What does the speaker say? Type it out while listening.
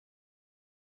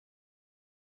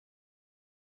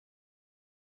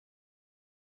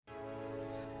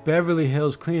Beverly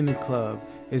Hills Cleaning Club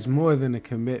is more than a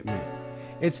commitment.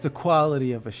 It's the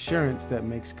quality of assurance that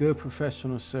makes good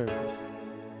professional service.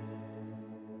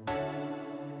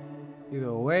 Either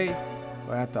away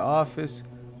or at the office,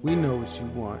 we know what you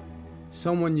want.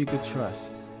 Someone you can trust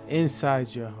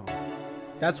inside your home.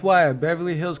 That's why at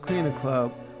Beverly Hills Cleaning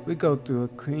Club, we go through a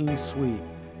clean sweep,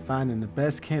 finding the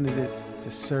best candidates to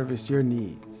service your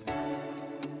needs.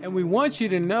 And we want you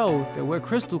to know that we're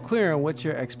crystal clear on what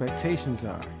your expectations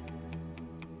are.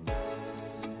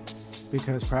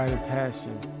 Because pride and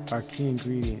passion are key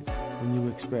ingredients when you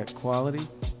expect quality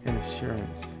and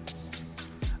assurance.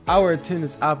 Our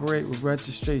attendants operate with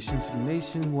registrations of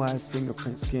nationwide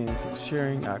fingerprint scans,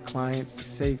 ensuring our clients the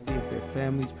safety of their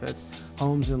families, pets,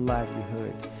 homes, and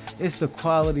livelihood. It's the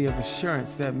quality of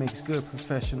assurance that makes good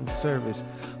professional service.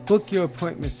 Book your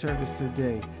appointment service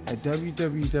today at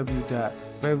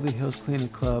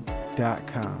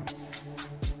www.beverlyhillscleaningclub.com.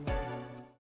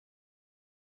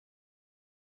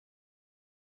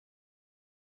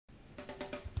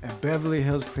 At Beverly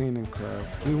Hills Cleaning Club,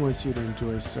 we want you to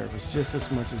enjoy service just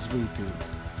as much as we do.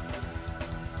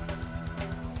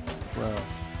 Well,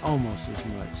 almost as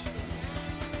much.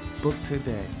 Book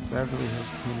today,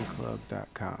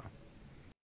 BeverlyHillsCleaningClub.com.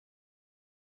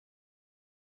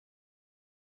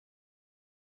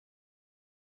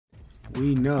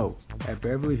 We know at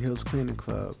Beverly Hills Cleaning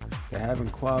Club that having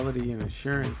quality and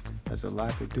assurance has a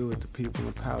lot to do with the people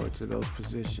empowered to those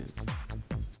positions.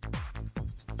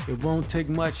 It won't take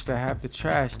much to have the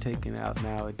trash taken out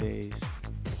nowadays.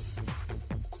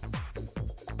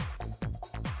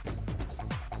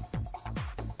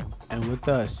 And with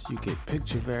us, you get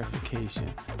picture verification,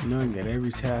 knowing that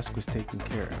every task was taken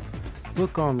care of.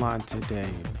 Book online today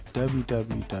at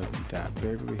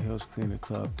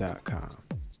www.beverlyhillscleaningclub.com.